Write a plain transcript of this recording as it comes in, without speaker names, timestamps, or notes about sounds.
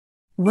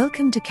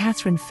Welcome to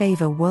Catherine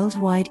Favor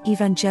Worldwide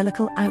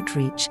Evangelical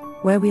Outreach,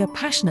 where we are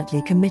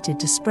passionately committed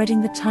to spreading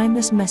the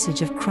timeless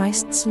message of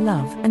Christ's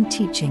love and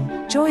teaching.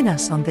 Join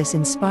us on this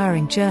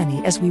inspiring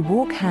journey as we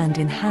walk hand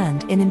in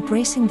hand in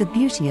embracing the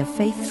beauty of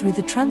faith through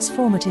the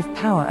transformative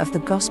power of the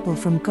gospel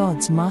from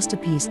God's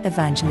masterpiece,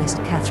 Evangelist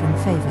Catherine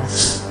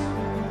Favor.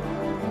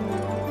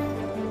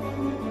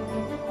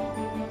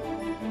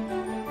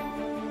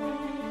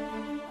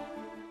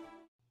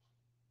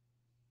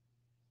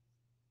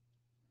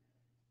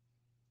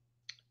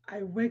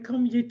 I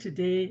welcome you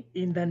today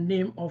in the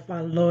name of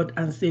our Lord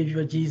and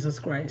Savior Jesus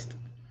Christ.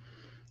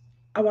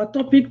 Our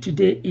topic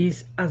today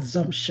is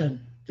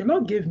assumption. The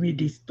Lord gave me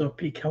this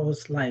topic. I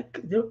was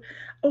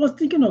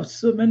thinking of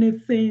so many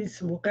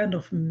things, kind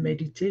of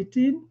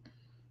meditating,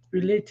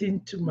 relating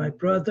to my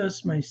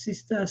brothers, my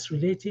sisters,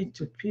 relating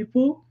to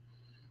people.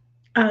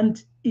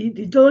 And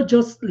the Lord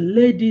just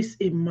laid this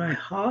in my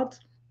heart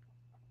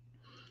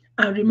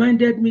and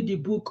reminded me the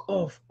book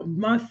of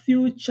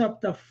Matthew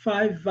chapter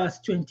 5 verse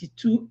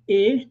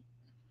 22a.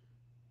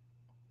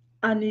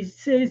 And it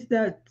says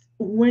that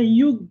when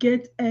you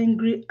get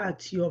angry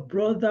at your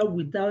brother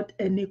without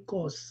any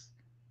cause,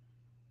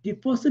 the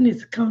person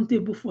is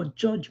accountable for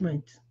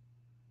judgment.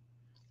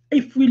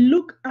 If we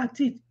look at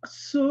it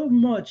so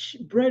much,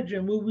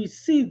 brethren, we will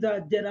see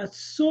that there are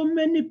so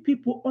many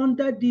people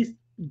under this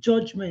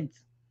judgment.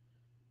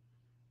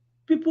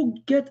 People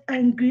get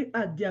angry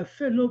at their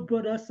fellow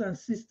brothers and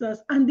sisters,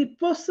 and the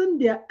person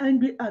they are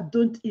angry at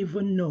don't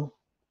even know.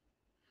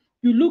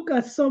 You look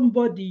at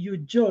somebody, you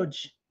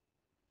judge,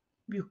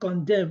 you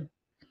condemn.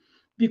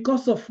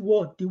 Because of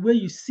what? The way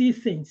you see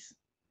things,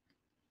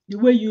 the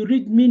way you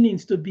read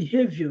meanings to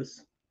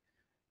behaviors,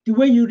 the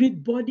way you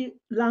read body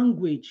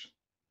language,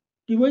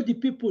 the way the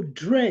people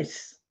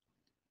dress,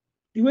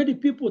 the way the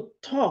people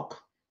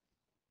talk.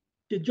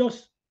 You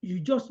just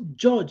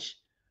judge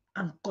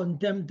and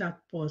condemn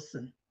that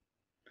person.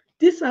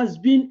 This has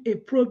been a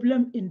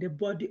problem in the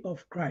body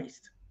of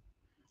Christ.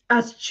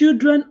 As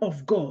children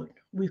of God,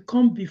 we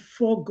come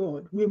before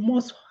God. We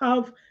must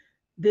have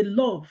the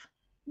love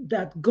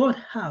that God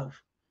has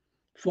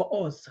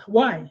for us.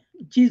 Why?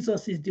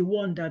 Jesus is the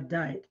one that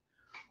died.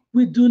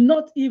 We do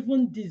not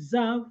even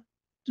deserve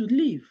to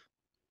live.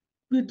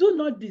 We do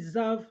not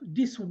deserve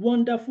this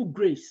wonderful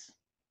grace.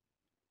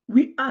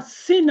 We are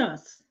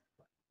sinners.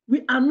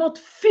 We are not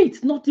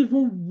fit, not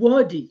even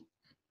worthy.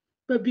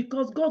 But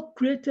because God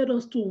created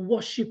us to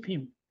worship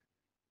him,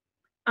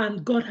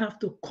 and God have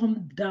to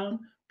come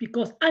down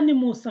because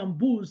animals and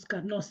bulls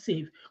cannot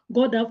save.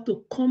 God have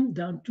to come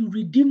down to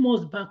redeem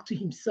us back to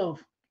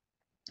himself.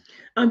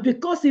 And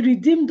because he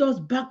redeemed us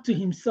back to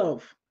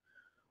himself,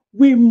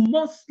 we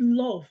must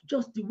love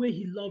just the way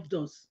he loved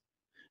us.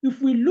 If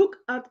we look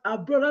at our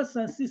brothers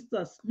and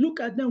sisters,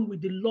 look at them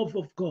with the love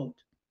of God.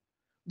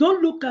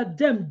 Don't look at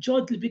them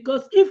judgely,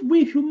 because if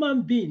we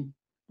human beings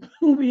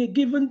we are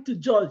given to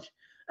judge,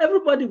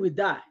 everybody will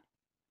die.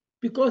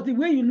 Because the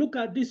way you look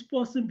at this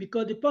person,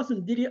 because the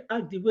person didn't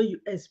act the way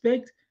you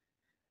expect,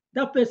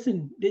 that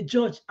person they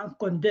judge and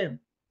condemn.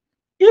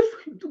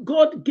 If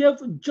God gave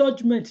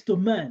judgment to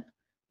man,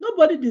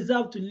 nobody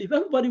deserves to live.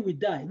 Everybody will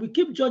die. We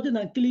keep judging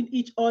and killing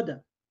each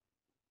other.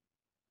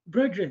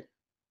 Brethren,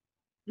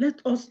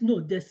 let us know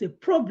there's a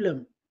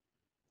problem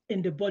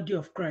in the body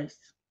of Christ.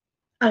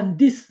 And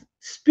this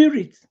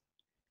spirit,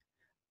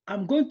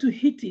 I'm going to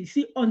hit it.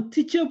 See,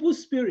 unteachable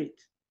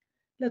spirit.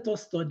 Let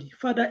us study.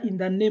 Father, in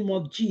the name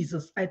of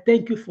Jesus, I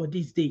thank you for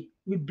this day.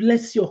 We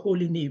bless your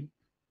holy name.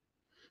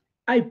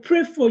 I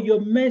pray for your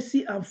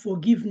mercy and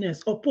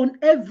forgiveness upon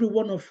every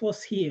one of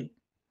us here.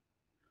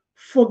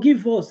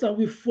 Forgive us, and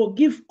we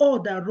forgive all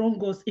that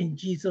wrong us in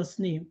Jesus'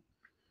 name.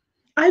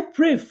 I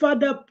pray,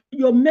 Father,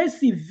 your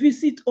mercy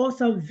visit us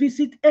and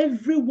visit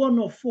every one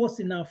of us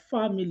in our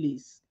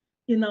families,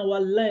 in our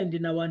land,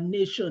 in our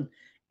nation,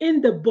 in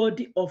the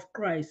body of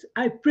Christ.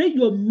 I pray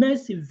your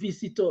mercy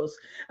visit us,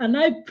 and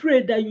I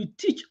pray that you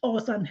teach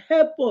us and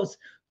help us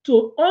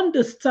to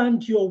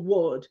understand your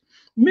word.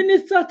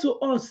 Minister to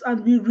us,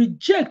 and we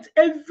reject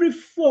every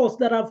force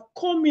that have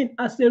come in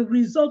as a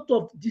result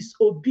of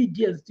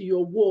disobedience to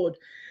your word,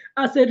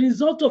 as a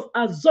result of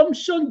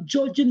assumption,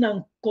 judging,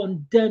 and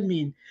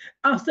condemning,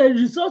 as a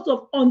result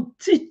of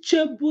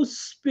unteachable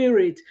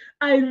spirit.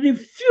 I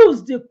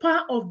refuse the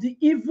power of the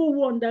evil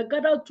one that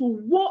gathered to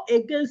war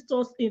against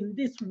us in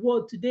this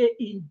world today,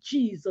 in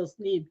Jesus'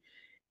 name.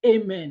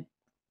 Amen.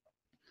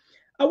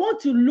 I want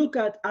to look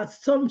at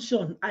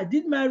assumption. I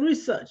did my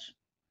research.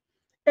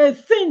 A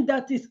thing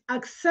that is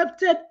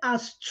accepted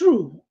as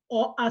true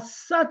or as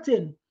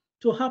certain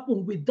to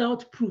happen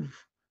without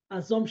proof.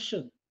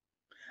 Assumption.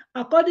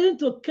 According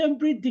to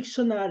Cambridge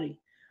Dictionary,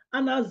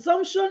 an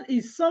assumption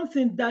is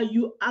something that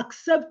you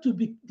accept to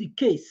be the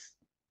case,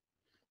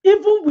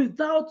 even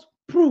without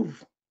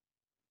proof.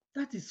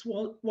 That is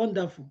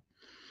wonderful.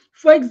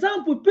 For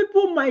example,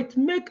 people might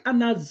make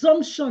an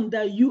assumption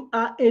that you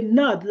are a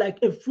nerd, like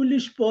a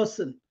foolish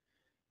person,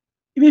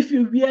 if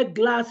you wear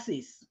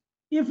glasses,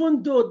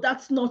 even though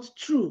that's not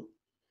true.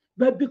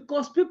 But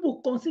because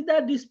people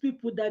consider these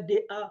people that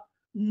they are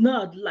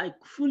nod like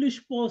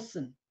foolish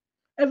person.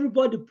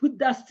 Everybody put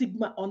that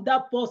stigma on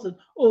that person.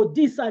 Oh,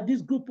 these are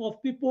this group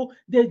of people.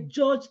 They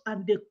judge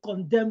and they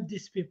condemn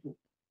these people.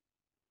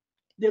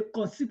 They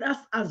consider as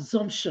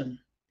assumption.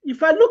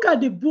 If I look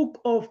at the book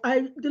of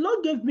the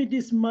Lord gave me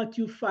this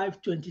Matthew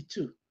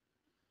 5:22.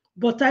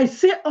 But I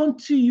say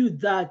unto you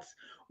that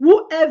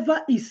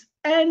whoever is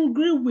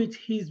angry with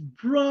his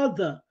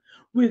brother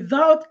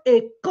without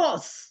a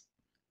cause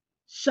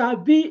shall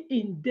be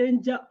in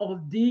danger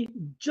of the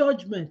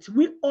judgment.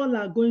 We all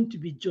are going to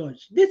be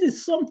judged. This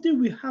is something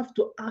we have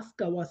to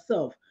ask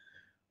ourselves.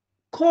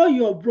 Call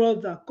your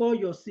brother, call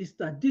your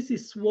sister. This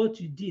is what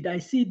you did. I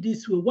see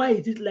this way. Why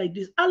is it like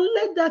this? And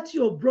let that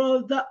your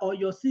brother or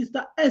your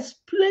sister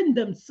explain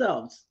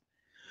themselves,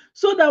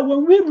 so that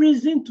when we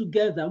reason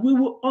together, we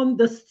will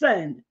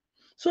understand,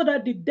 so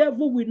that the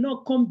devil will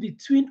not come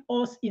between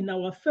us in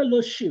our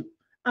fellowship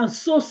and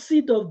sow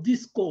seed of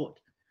discord.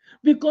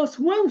 Because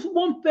when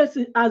one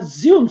person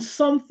assumes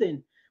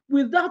something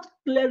without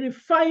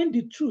clarifying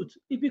the truth,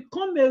 it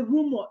becomes a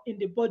rumor in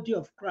the body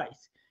of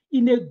Christ,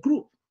 in a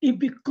group. It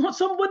becomes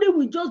somebody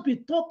will just be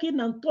talking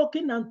and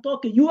talking and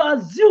talking. You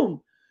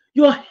assume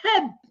your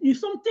head, you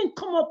something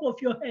come up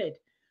of your head.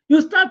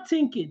 You start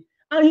thinking,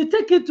 and you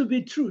take it to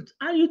be truth,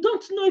 and you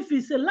don't know if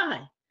it's a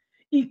lie.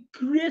 It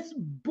creates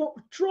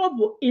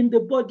trouble in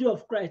the body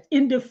of Christ,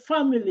 in the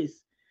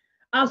families.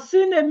 I've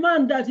seen a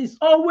man that is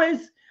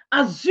always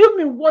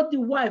assuming what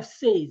the wife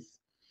says.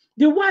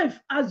 The wife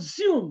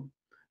assume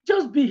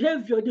just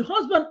behavior. The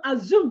husband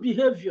assume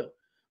behavior.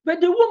 But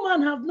the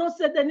woman have not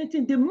said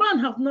anything. The man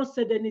have not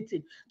said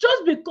anything.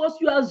 Just because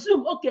you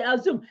assume, okay,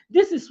 assume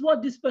this is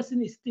what this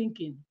person is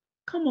thinking.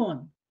 Come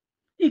on.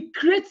 It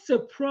creates a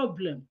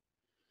problem.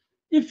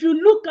 If you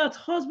look at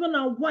husband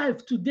and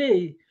wife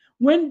today,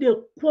 when they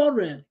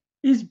quarrel,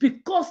 it's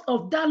because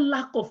of that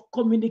lack of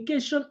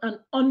communication and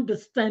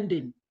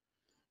understanding.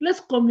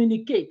 Let's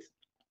communicate.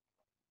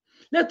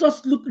 Let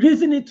us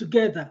reason it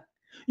together.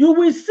 You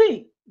will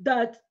see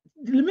that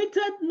the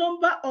limited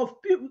number of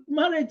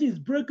marriages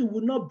breaking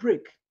will not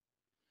break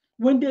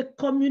when they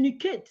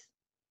communicate,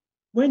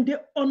 when they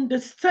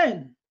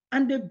understand,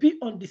 and they be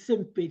on the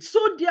same page.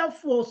 So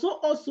therefore, so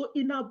also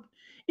in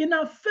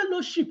our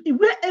fellowship,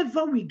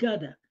 wherever we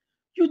gather,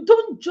 you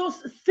don't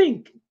just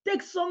think,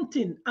 take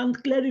something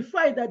and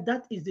clarify that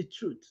that is the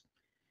truth.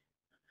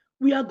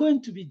 We are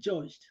going to be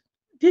judged.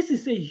 This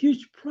is a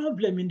huge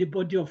problem in the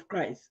body of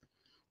Christ.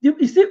 You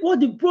see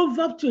what the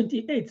Proverbs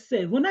 28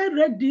 said. When I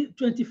read the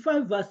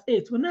 25 verse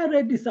 8, when I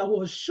read this, I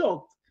was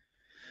shocked.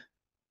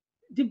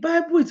 The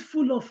Bible is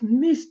full of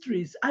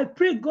mysteries. I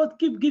pray God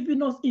keep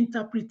giving us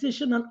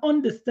interpretation and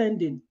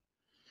understanding.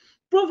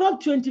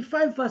 Proverbs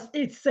 25 verse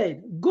 8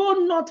 said, go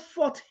not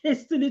forth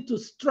hastily to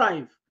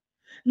strive,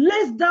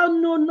 lest thou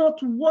know not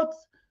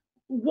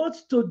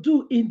what to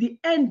do in the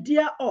end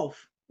thereof,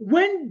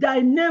 when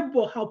thy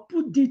neighbor have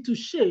put thee to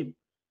shame.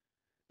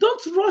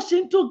 Don't rush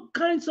into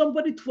carrying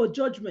somebody for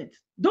judgment.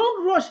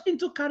 Don't rush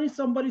into carrying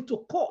somebody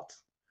to court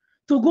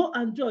to go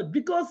and judge,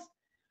 because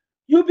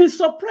you'll be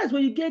surprised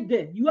when you get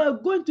there. You are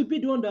going to be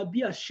the one that will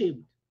be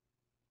ashamed.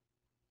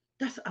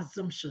 That's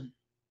assumption.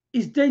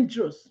 It's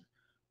dangerous.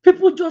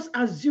 People just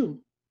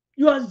assume.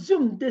 You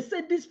assume they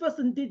said this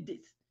person did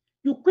this.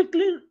 You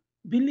quickly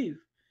believe.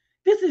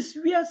 This is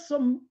where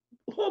some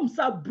homes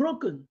are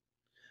broken.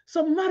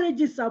 Some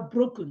marriages are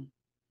broken.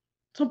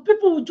 Some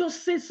people will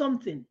just say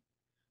something.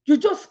 You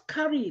just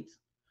carry it.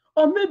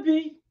 Or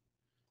maybe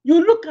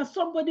you look at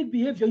somebody's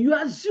behavior, you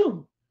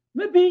assume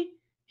maybe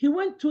he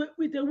went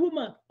with a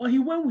woman or he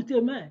went with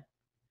a man.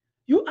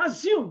 You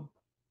assume,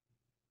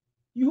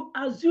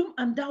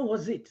 and that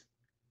was it.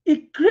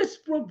 It creates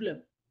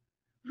problem.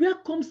 Where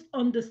comes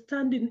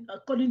understanding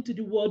according to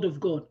the word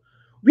of God?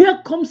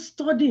 Where comes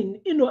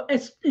studying,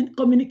 in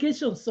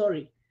communication,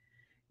 sorry.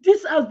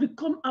 This has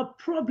become a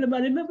problem. I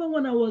remember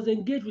when I was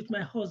engaged with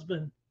my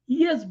husband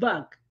years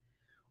back,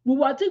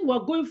 I think we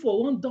were going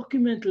for one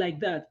document like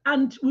that.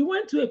 And we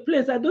went to a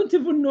place, I don't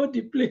even know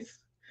the place.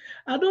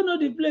 I don't know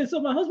the place.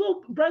 So my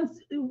husband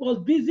was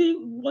busy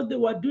what they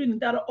were doing in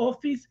that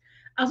office.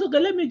 I said, okay,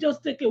 let me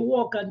just take a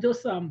walk and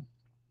just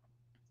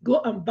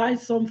go and buy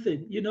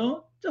something,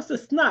 just a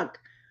snack.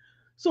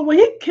 So when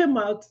he came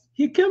out,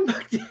 he came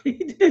back, he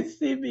didn't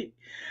see me.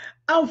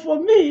 And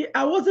for me,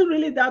 I wasn't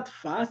really that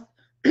fast.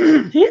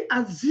 He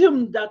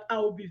assumed that I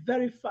would be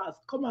very fast,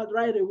 come out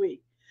right away.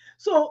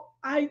 So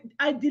I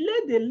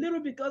delayed a little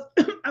because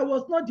I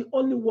was not the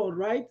only one,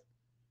 right?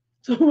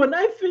 So when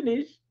I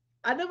finished,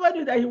 I never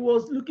knew that he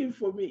was looking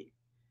for me.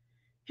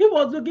 He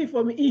was looking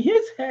for me. In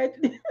his head,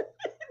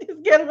 this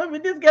guy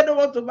don't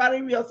want to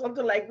marry me or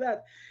something like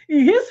that.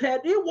 In his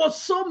head, he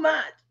was so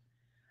mad.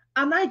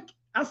 And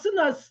as soon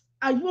as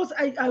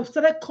I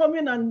started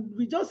coming, and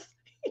we just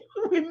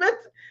we met.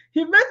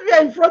 He met me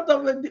in front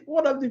of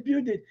one of the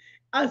buildings.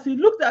 As he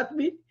looked at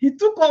me, he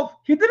took off.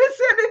 He didn't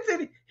say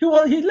anything.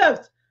 He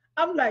left.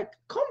 I'm like,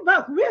 come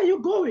back. Where are you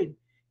going?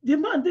 The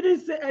man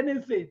didn't say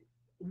anything.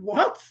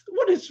 What?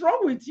 What is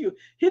wrong with you?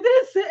 He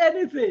didn't say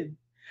anything.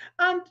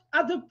 And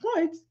at the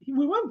point,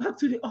 we went back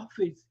to the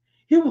office.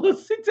 He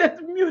was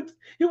seated mute.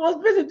 He was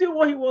busy doing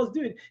what he was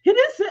doing. He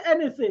didn't say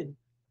anything.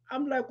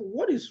 I'm like,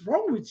 what is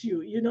wrong with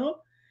you?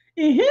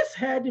 In his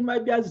head, he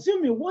might be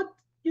assuming what.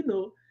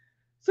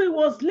 So it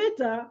was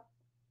later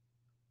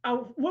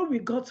when we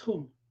got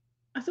home.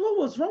 I said, what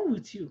was wrong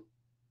with you?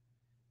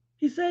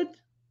 He said,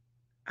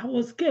 I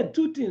was scared.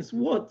 Two things.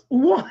 What?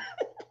 One,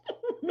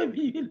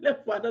 maybe you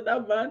left for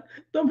another man.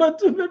 Number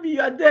two, maybe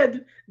you are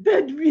dead.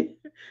 Dead.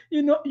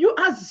 You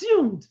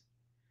assumed.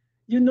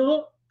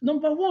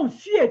 Number one,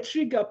 fear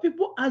trigger.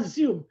 People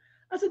assume.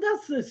 I said,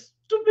 that's a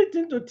stupid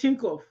thing to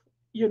think of.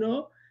 You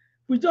know,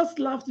 we just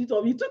laughed it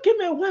off. It took him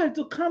a while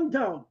to calm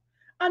down.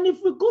 And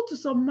if we go to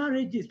some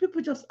marriages,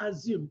 people just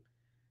assume.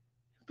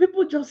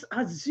 People just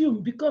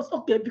assume because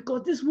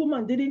this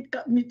woman didn't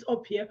meet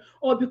up here,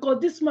 or because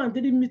this man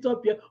didn't meet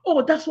up here,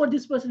 oh, that's what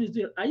this person is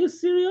doing. Are you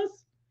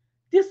serious?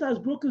 This has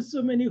broken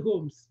so many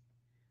homes,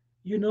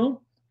 you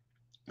know.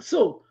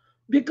 So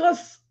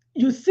because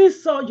you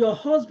saw your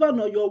husband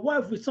or your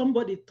wife with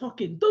somebody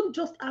talking, don't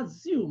just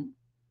assume.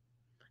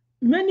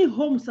 Many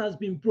homes has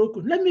been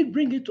broken. Let me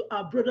bring it to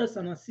our brothers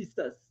and our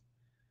sisters.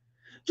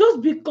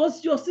 Just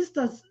because your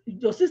sister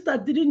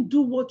didn't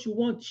do what you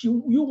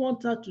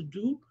want her to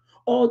do,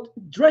 or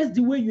dress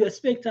the way you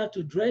expect her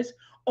to dress,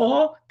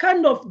 or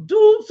kind of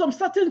do some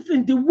certain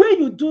thing the way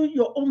you do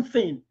your own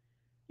thing,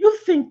 you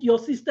think your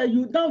sister,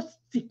 you now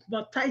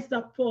stigmatize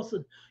that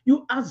person.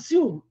 You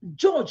assume,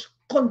 judge,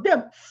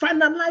 condemn,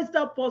 finalize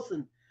that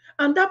person.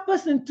 And that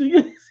person to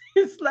you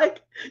is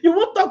like, you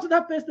won't talk to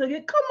that person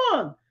again. Come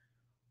on.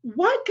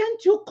 Why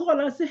can't you call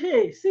and say,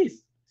 hey,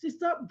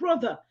 sister,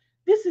 brother,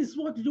 this is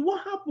what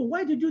happened?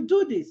 Why did you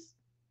do this?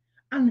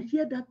 And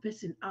hear that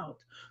person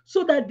out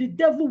so that the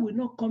devil will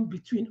not come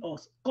between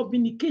us.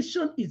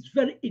 Communication is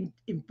very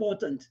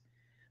important.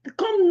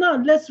 Come now,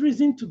 let's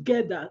reason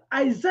together.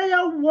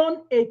 Isaiah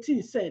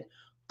 1:18 said,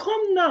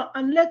 come now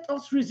and let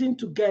us reason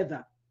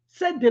together,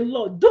 said the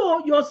Lord.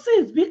 Though your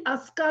sins be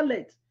as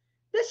scarlet,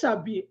 they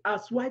shall be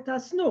as white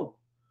as snow.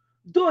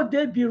 Though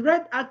they be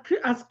red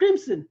as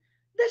crimson,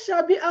 they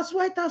shall be as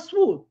white as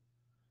wool.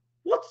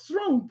 What's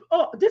wrong?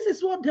 Oh, this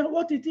is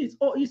what it is.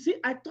 Oh, you see,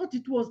 I thought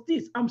it was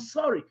this. I'm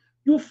sorry.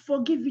 You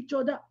forgive each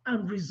other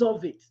and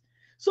resolve it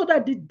so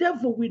that the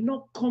devil will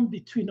not come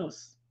between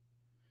us.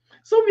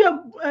 So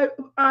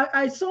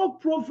I saw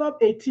Proverbs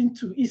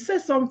 18:2. He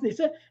says something. He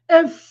said,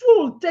 a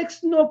fool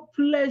takes no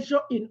pleasure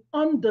in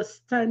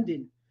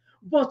understanding,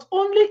 but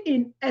only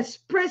in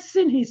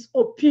expressing his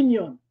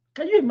opinion.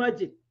 Can you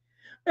imagine?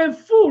 A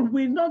fool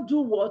will not do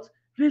what?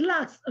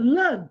 Relax,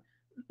 learn.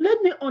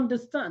 Let me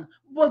understand.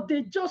 But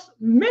they just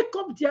make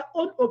up their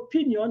own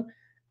opinion,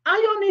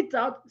 iron it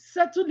out,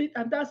 settle it,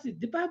 and that's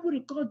it. The Bible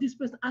records this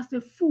person as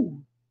a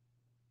fool.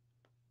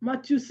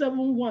 Matthew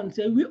 7:1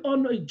 says, we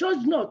honor,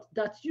 judge not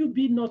that you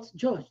be not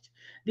judged.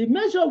 The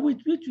measure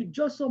with which you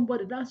judge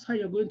somebody, that's how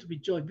you're going to be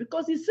judged.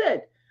 Because he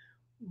said,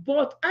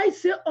 but I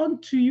say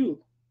unto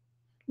you,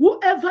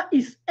 whoever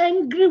is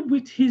angry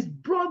with his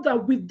brother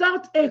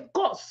without a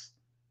cause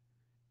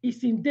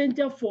is in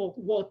danger for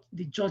what?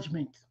 The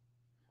judgment.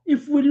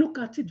 If we look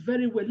at it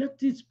very well,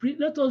 let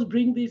us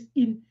bring this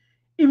in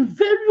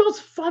various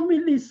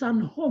families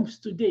and homes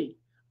today.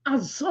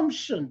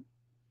 Assumption.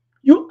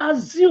 You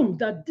assume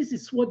that this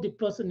is what the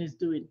person is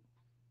doing.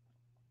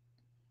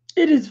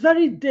 It is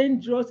very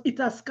dangerous. It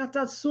has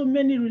scattered so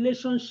many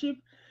relationships.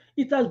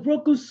 It has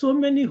broken so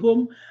many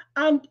homes.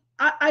 And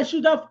I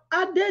should have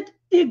added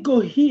ego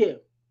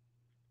here.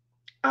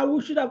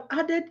 Should have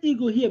added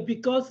ego here,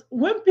 because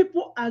when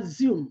people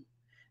assume,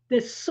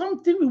 there's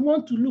something we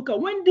want to look at.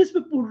 When these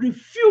people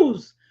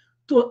refuse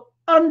to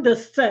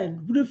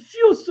understand,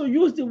 refuse to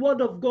use the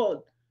word of God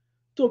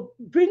to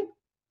bring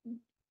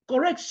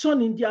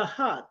correction in their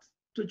heart,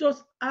 to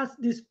just ask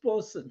this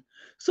person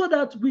so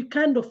that we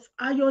kind of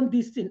iron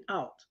this thing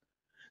out.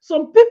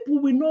 Some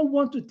people will not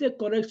want to take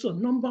correction.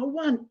 Number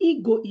one,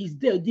 ego is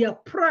there, their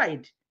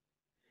pride.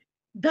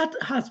 That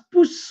has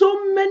pushed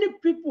so many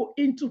people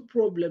into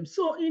problems.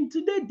 So in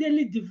today's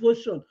daily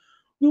devotion,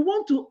 we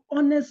want to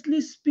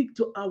honestly speak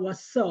to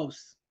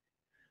ourselves.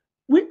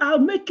 We are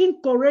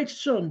making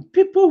correction.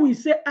 People will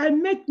say, I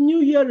make New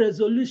Year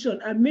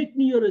resolution. I make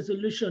New Year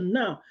resolution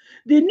now.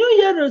 The New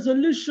Year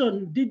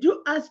resolution, did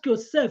you ask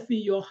yourself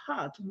in your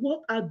heart,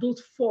 what are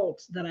those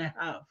faults that I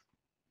have?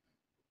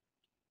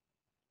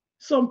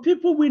 Some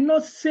people will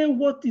not say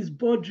what is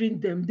bothering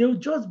them. They'll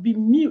just be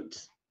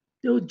mute.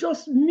 They'll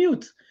just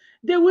mute.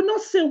 They will not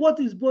say what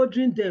is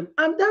bothering them.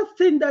 And that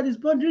thing that is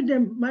bothering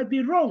them might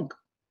be wrong.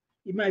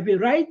 It might be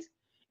right.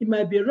 It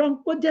might be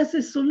wrong. But there's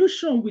a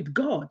solution with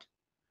God.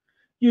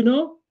 You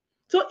know,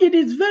 so it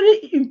is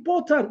very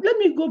important. Let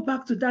me go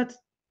back to that.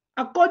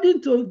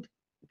 According to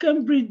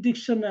Cambridge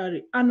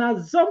Dictionary, an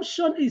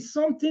assumption is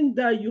something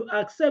that you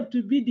accept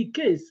to be the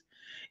case,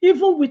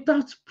 even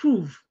without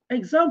proof.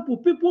 Example,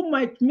 people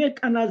might make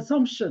an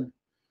assumption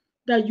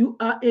that you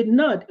are a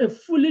nerd, a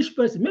foolish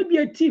person, maybe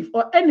a thief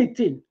or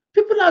anything.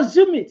 People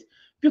assume it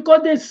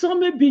because they saw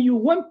maybe you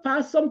went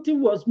past, something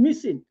was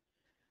missing,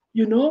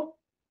 you know,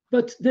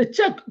 but they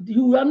check,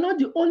 you are not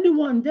the only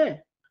one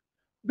there.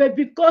 but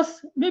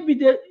because maybe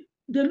they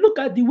look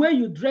at the way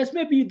you dress,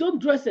 maybe you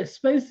don't dress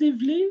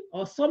expensively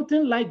or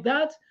something like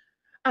that,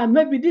 and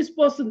maybe this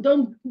person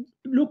don't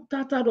look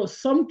tattered or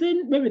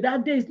something. Maybe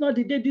that day is not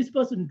the day this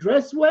person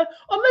dressed well,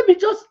 or maybe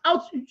just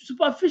out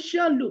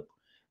superficial look.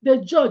 They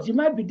judge. It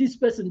might be this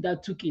person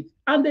that took it,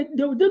 and they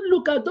didn't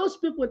look at those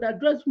people that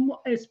dress more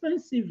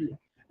expensively.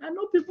 I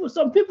know people,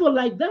 some people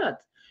like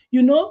that.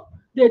 You know,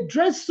 they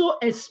dress so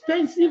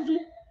expensively.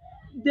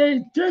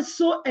 They dress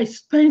so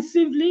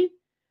expensively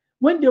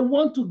when they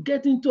want to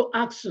get into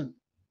action,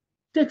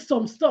 take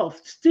some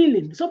stuff,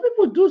 stealing. Some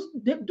people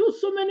they do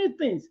so many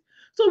things.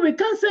 So we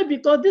can't say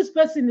because this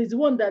person is the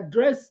one that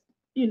dressed,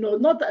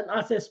 not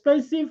as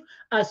expensive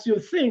as you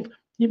think,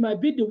 he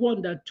might be the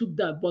one that took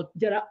that. But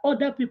there are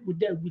other people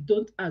there we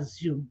don't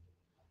assume.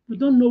 We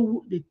don't know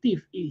who the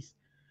thief is.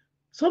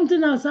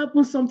 Something has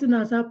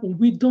happened,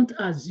 we don't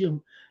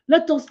assume.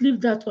 Let us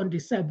leave that on the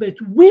side. But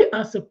we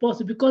as a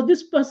person, because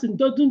this person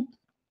didn't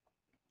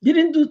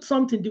do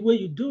something the way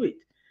you do it.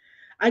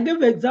 I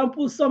give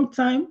example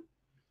sometime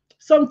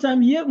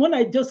here when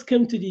I just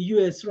came to the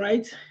US,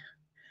 right?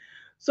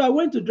 So I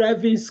went to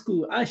driving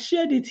school. I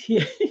shared it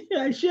here.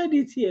 I shared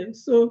it here.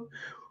 So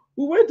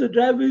we went to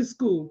driving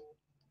school.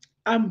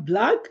 I'm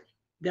black.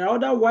 There are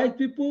other white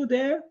people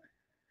there,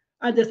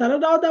 and there's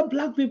another other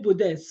black people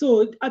there.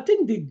 So I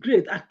think the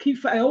grade,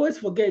 I always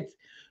forget.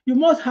 You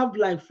must have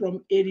like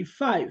from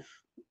 85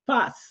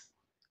 pass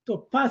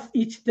to pass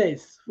each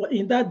test for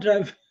in that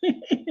drive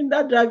in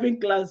that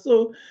driving class.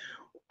 So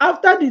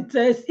after the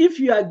test, if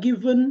you are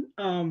given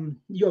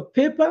your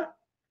paper,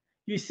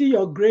 you see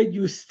your grade,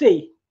 you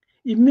stay.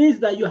 It means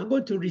that you are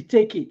going to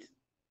retake it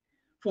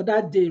for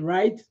that day,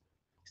 right?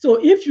 So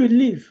if you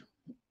leave,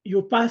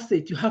 you pass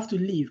it, you have to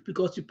leave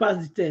because you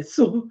passed the test.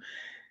 So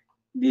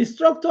the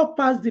instructor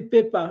passed the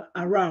paper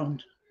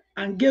around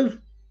and gave,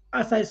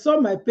 as I saw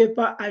my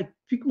paper, I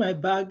picked my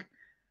bag.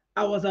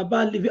 I was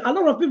about leaving. A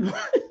lot of people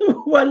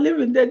were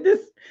leaving there.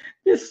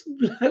 This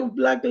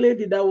black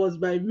lady that was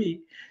by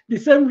me, the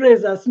same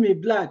race as me,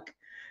 black.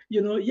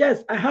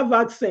 Yes, I have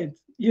accent.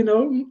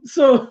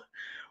 So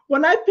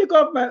when I pick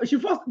up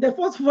the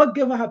first one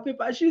gave her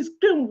paper. She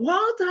screamed,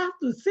 "What? I have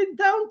to sit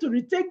down to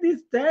retake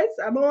this test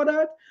and all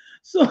that."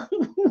 So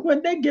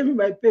when they gave me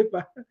my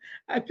paper,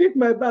 I picked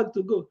my bag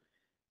to go.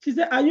 She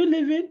said, "Are you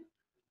leaving?"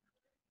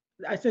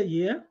 I said,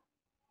 "Yeah."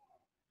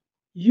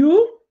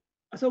 "You?"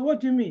 I said,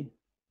 "What do you mean?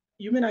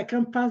 You mean I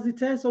can't pass the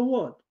test or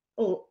what?"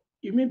 "Oh,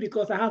 you mean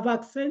because I have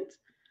accent?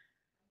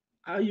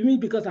 You mean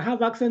because I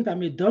have accent,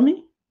 I'm a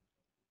dummy?"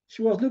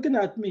 She was looking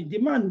at me.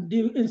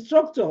 The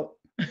instructor,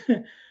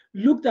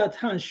 looked at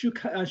her and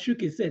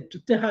shook his head to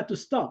tell her to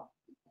stop.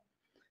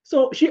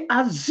 So she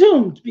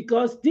assumed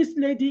because this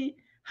lady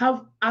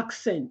have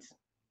accent,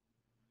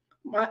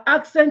 my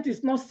accent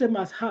is not same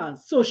as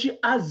hers. So she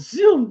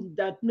assumed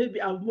that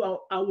maybe I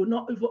will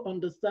not even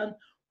understand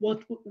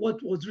what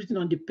was written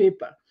on the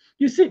paper.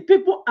 You see,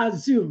 people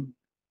assume.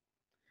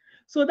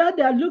 So that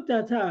day I looked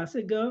at her, I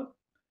said, "Girl,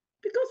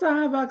 because I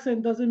have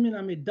accent doesn't mean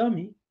I'm a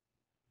dummy."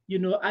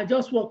 I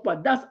just walk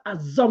but that's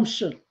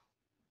assumption.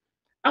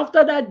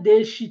 After that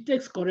day, she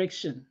takes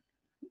correction.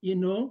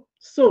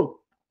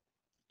 So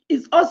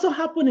it's also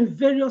happened in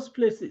various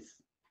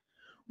places.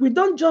 We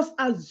don't just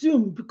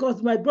assume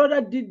because my brother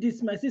did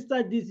this, my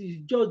sister did this,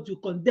 you judge, you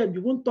condemn,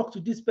 you won't talk to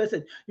this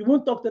person, you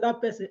won't talk to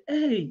that person.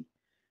 Hey,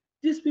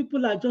 these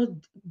people are just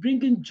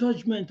bringing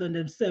judgment on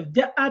themselves.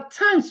 There are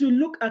times we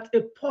look at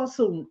a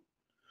person,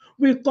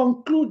 we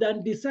conclude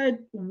and decide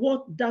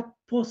what that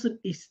person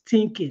is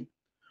thinking,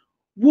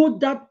 who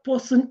that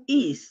person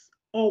is,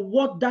 or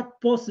what that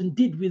person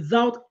did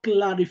without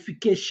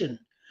clarification.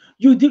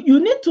 You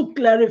need to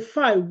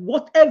clarify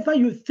whatever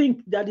you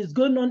think that is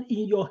going on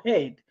in your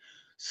head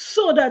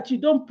so that you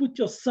don't put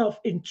yourself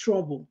in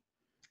trouble.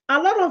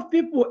 A lot of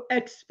people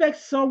expect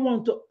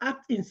someone to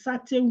act in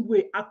certain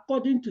way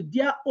according to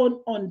their own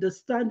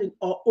understanding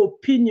or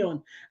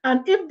opinion,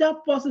 and if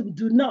that person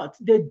do not,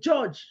 they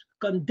judge,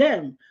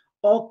 condemn,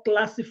 or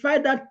classify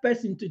that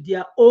person to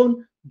their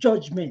own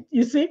judgment.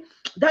 You see,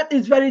 that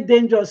is very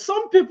dangerous.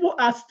 Some people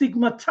are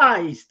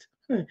stigmatized.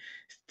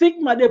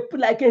 Stigma, they put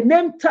like a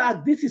name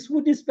tag. This is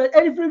who this person,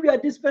 everywhere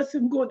this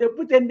person go, they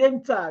put a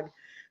name tag.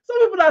 Some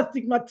people are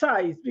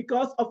stigmatized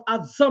because of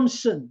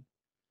assumption,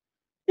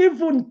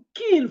 even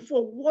kill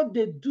for what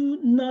they do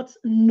not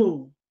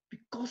know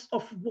because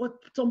of what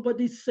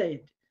somebody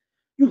said.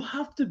 You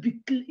have to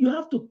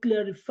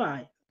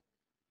clarify.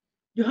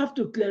 You have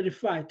to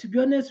clarify. To be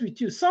honest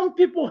with you, some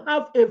people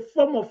have a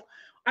form of,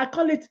 I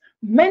call it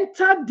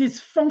mental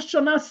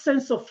dysfunctional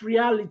sense of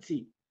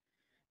reality.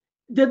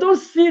 They don't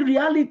see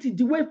reality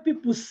the way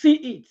people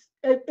see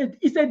it.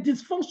 It's a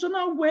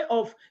dysfunctional way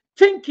of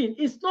thinking.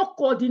 It's not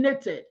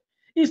coordinated.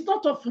 It's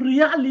not of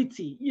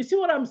reality. You see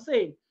what I'm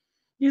saying?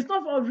 It's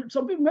not for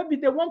some people, maybe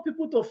they want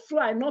people to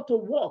fly, not to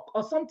walk,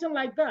 or something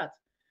like that.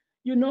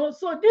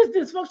 So this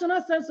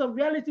dysfunctional sense of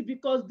reality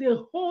because they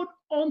hold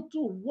on to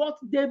what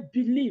they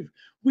believe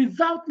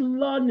without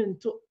learning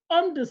to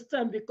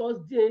understand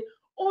because they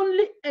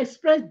only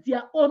express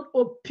their own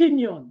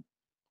opinion.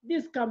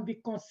 This can be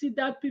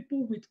considered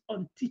people with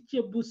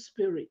unteachable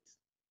spirits.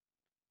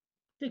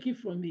 Take it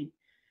from me.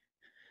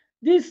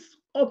 This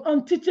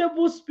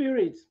unteachable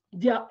spirits,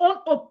 their own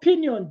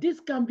opinion, this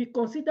can be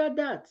considered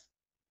that.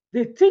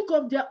 They think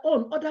of their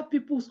own, other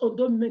people's own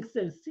don't make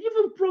sense.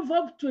 Even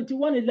Proverbs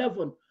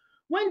 21:11,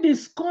 when the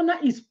scorner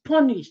is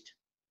punished,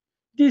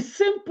 the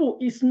simple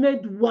is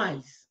made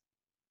wise.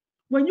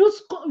 When you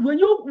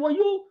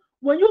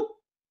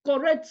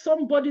correct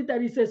somebody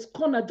that is a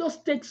scorner,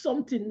 just take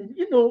something,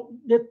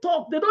 they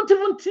talk, they don't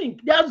even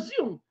think, they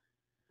assume.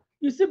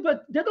 You see,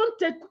 but they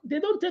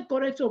don't take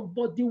correction,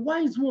 but the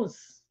wise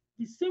ones,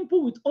 the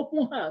simple with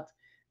open heart,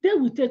 they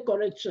will take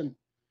correction.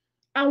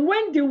 And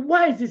when the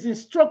wise is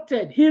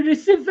instructed, he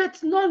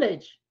receiveth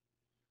knowledge.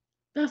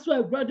 That's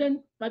why,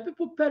 brethren, my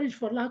people perish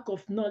for lack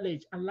of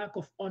knowledge and lack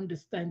of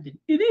understanding.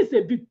 It is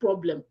a big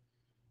problem.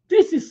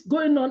 This is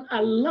going on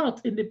a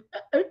lot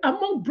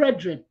among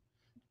brethren.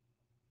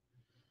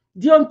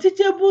 The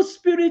unteachable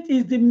spirit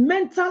is the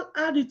mental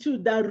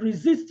attitude that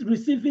resists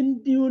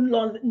receiving new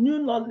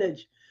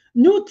knowledge,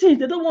 new things.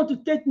 They don't want to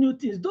take new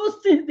things. Those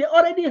things they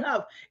already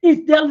have,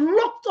 if they're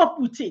locked up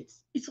with it,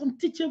 it's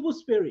unteachable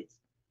spirit.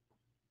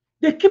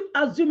 They keep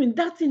assuming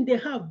that thing they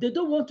have, they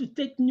don't want to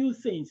take new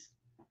things.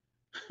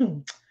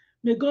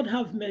 May God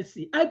have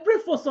mercy. I pray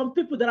for some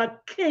people that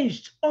are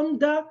caged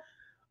under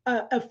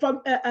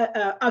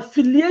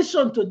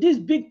affiliation to this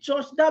big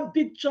church, that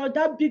big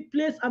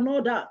place, and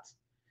all that.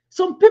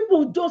 Some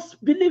people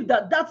just believe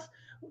that that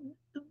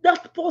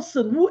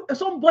person who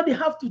somebody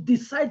have to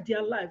decide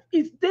their life.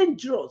 It's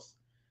dangerous.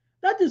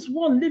 That is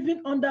one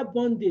living under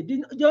bondage.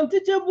 The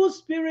unteachable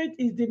spirit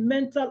is the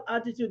mental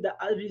attitude that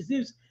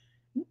resists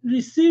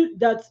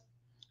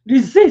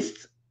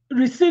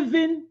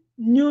receiving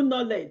new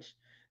knowledge.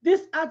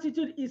 This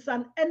attitude is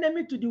an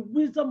enemy to the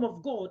wisdom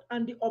of God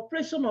and the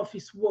operation of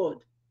his word.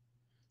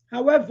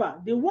 However,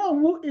 the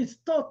one who is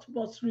taught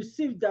must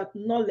receive that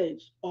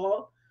knowledge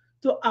or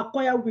to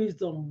acquire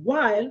wisdom,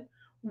 while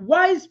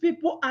wise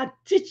people are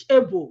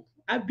teachable.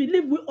 I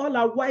believe we all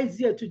are wise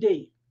here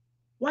today.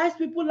 Wise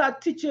people are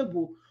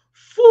teachable.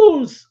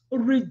 Fools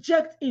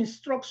reject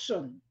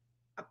instruction,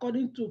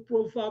 according to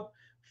Proverbs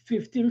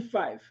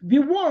 15:5. Be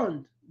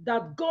warned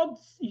that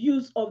God's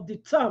use of the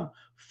term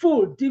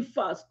fool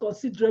differs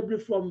considerably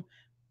from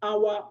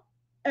our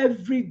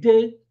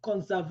everyday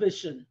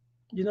conservation.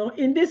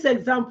 In this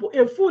example,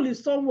 a fool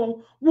is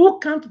someone who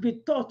can't be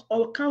taught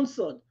or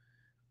counseled.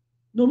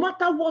 No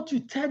matter what you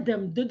tell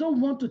them, they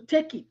don't want to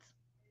take it.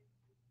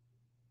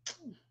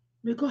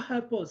 May God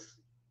help us.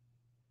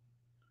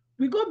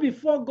 We go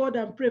before God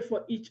and pray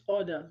for each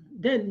other,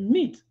 then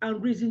meet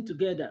and reason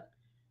together.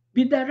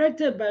 Be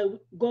directed by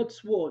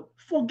God's word.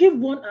 Forgive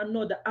one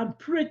another and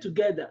pray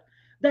together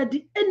that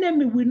the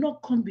enemy will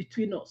not come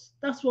between us.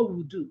 That's what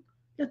we'll do.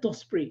 Let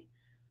us pray.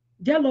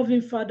 Dear loving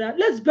Father,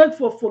 let's beg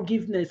for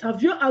forgiveness.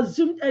 Have you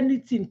assumed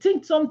anything?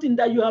 Think something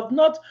that you have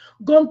not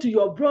gone to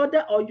your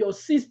brother or your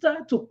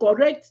sister to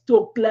correct,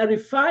 to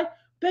clarify.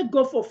 Beg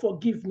God for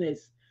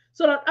forgiveness.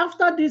 So that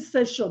after this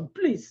session,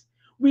 please,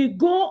 we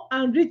go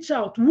and reach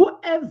out.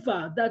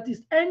 Whoever that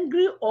is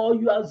angry or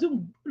you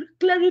assume,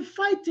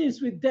 clarify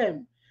things with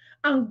them.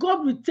 And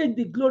God will take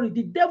the glory.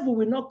 The devil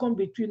will not come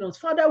between us.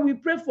 Father, we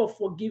pray for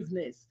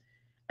forgiveness.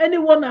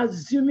 Anyone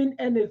assuming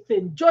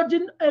anything,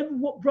 judging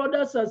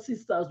brothers and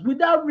sisters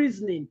without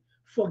reasoning,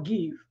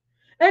 forgive.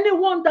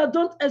 Anyone that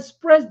don't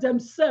express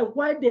themselves,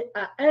 why they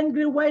are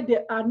angry, why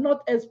they are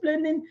not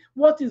explaining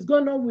what is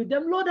going on with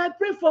them, Lord, I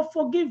pray for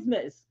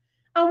forgiveness.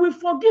 And we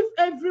forgive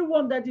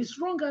everyone that is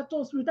wrong at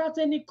us without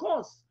any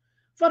cause.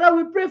 Father,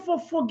 we pray for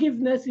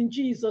forgiveness in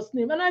Jesus'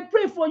 name. And I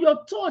pray for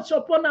your touch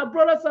upon our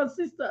brothers and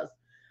sisters.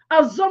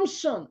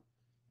 Assumption,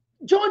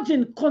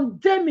 judging,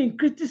 condemning,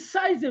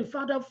 criticizing,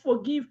 Father,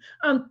 forgive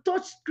and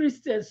touch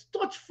Christians,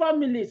 touch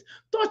families,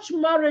 touch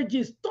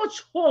marriages,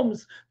 touch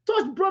homes,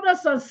 touch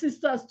brothers and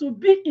sisters to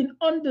be in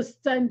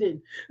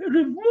understanding.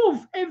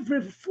 Remove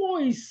every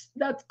voice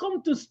that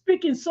come to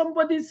speak in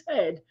somebody's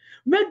head.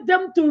 Make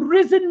them to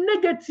reason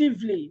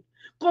negatively,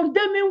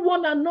 condemning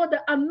one another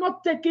and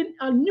not taking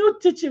a new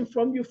teaching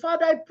from you.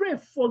 Father, I pray,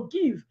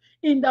 forgive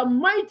in the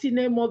mighty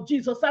name of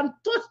Jesus and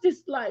touch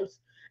these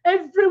lives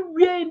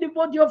everywhere in the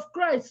body of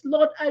Christ.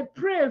 Lord, I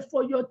pray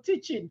for your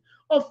teaching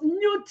of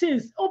new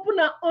things. Open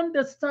our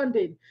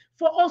understanding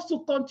for us to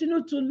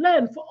continue to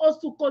learn, for us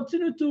to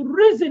continue to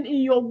reason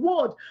in your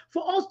word,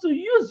 for us to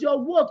use your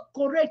word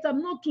correct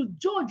and not to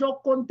judge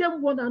or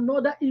condemn one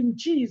another in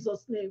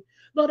Jesus' name.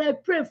 Lord, I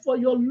pray for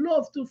your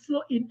love to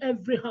flow in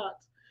every heart.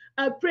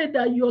 I pray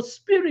that your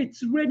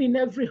spirits reign in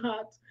every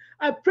heart.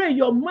 I pray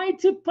your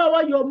mighty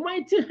power, your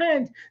mighty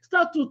hand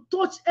start to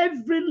touch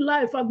every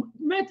life and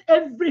meet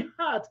every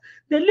heart.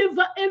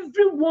 Deliver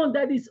everyone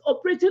that is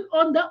operating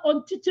under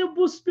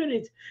unteachable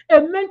spirit,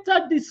 a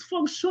mental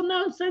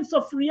dysfunctional sense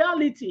of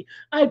reality.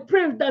 I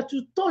pray that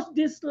you touch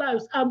these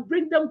lives and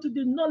bring them to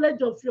the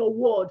knowledge of your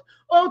word,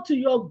 all to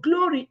your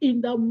glory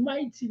in the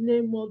mighty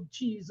name of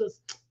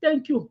Jesus.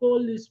 Thank you,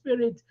 Holy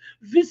Spirit.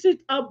 Visit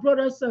our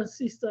brothers and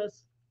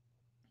sisters.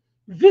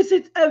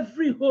 Visit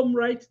every home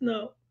right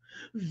now.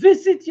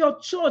 Visit your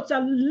church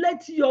and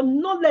let your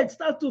knowledge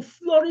start to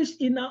flourish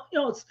in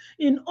us,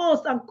 and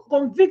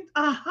convict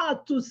our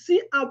heart to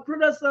see our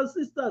brothers and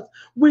sisters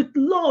with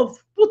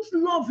love. Put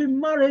love in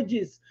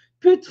marriages.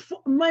 Put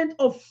mind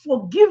of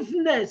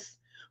forgiveness.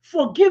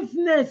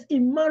 Forgiveness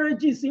in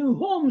marriages, in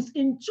homes,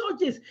 in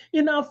churches,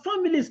 in our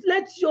families.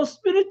 Let your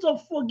spirit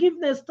of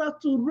forgiveness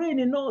start to reign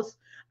in us.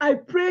 I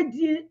pray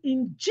thee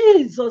in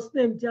Jesus'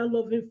 name, dear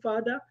loving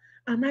Father.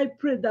 And I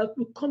pray that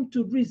we come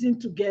to reason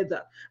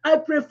together. I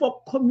pray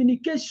for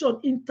communication,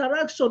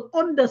 interaction,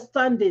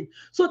 understanding,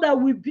 so that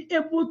we'll be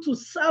able to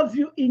serve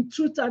you in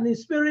truth and in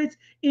spirit.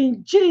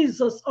 In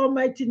Jesus'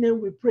 almighty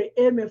name we pray.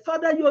 Amen.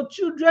 Father, your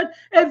children,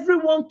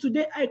 everyone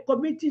today, I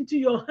commit into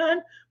your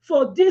hand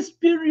for this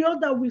period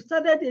that we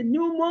started a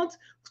new month.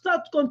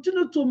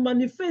 Continue to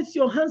manifest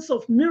your hands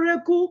of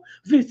miracle,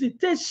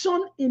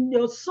 visitation in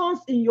your sons,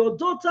 in your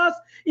daughters,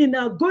 in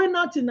our going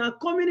out, in our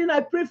coming in.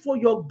 I pray for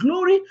your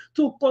glory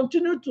to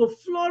continue to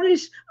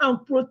flourish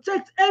and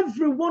protect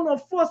every one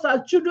of us,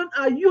 our children,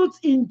 our youth,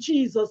 in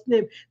Jesus'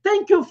 name.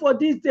 Thank you for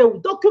this day.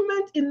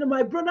 Document in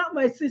my brother,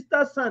 my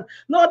sister's hand.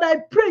 Lord,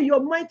 I pray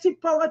your mighty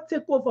power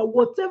take over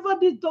whatever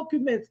these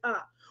documents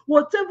are.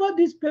 Whatever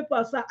these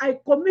papers are, I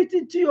commit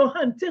it to your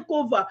hand. Take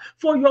over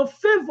for your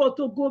favor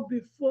to go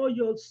before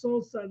your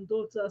sons and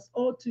daughters,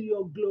 all to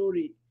your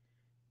glory.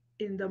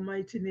 In the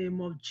mighty name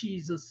of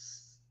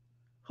Jesus.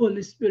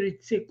 Holy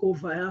Spirit, take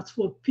over. I ask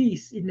for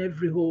peace in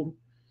every home.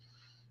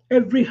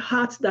 Every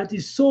heart that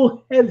is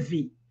so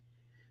heavy,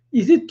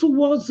 is it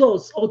towards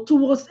us or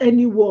towards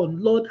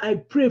anyone? Lord, I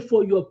pray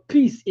for your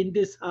peace in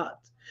this heart.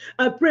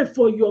 I pray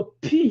for your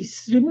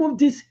peace. Remove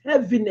this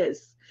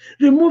heaviness.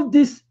 Remove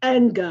this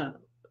anger.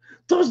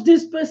 Touch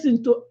this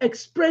person to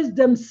express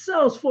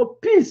themselves for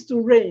peace to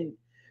reign.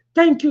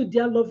 Thank you,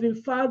 dear loving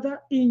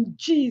Father. In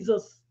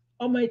Jesus'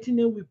 almighty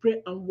name we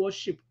pray and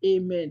worship.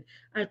 Amen.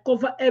 I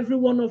cover every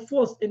one of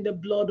us in the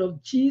blood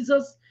of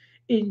Jesus.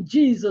 In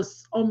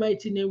Jesus'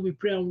 almighty name we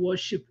pray and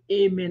worship.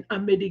 Amen.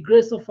 And may the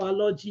grace of our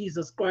Lord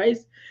Jesus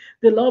Christ,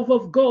 the love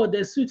of God,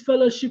 the sweet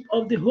fellowship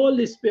of the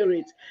Holy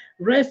Spirit,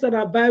 rest and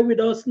abide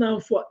with us now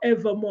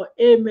forevermore.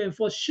 Amen.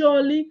 For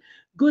surely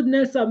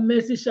goodness and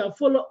mercy shall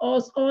follow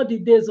us all the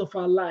days of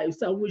our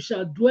lives, and we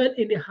shall dwell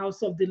in the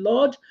house of the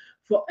Lord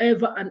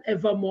forever and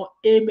evermore.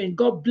 Amen.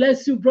 God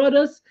bless you,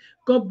 brothers.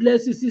 God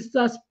bless you,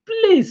 sisters.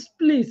 Please,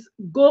 please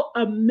go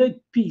and make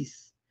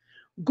peace.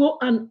 Go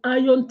and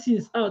iron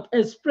things out.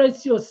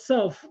 Express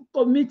yourself.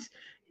 Commit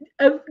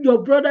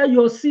your brother,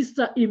 your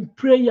sister in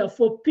prayer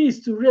for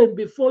peace to reign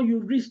before you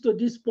reach to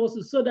this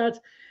person, so that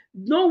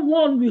no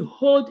one will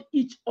hold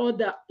each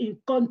other in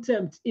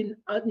contempt, in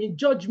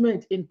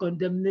judgment, in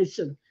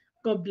condemnation.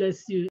 God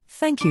bless you.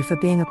 Thank you for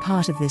being a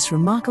part of this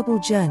remarkable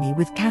journey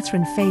with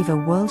Catherine Favor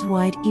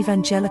Worldwide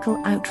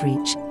Evangelical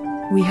Outreach.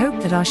 We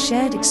hope that our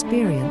shared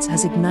experience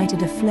has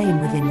ignited a flame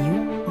within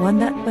you, one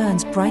that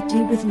burns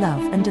brightly with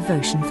love and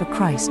devotion for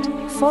Christ.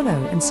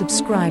 Follow and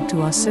subscribe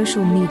to our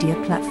social media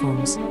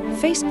platforms: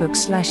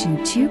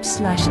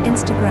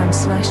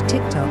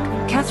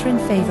 Facebook/YouTube/Instagram/TikTok, Catherine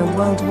Favor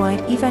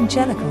Worldwide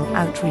Evangelical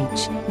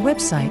Outreach,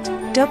 website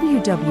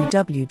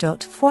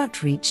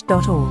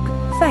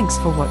www.foutreach.org. Thanks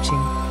for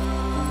watching.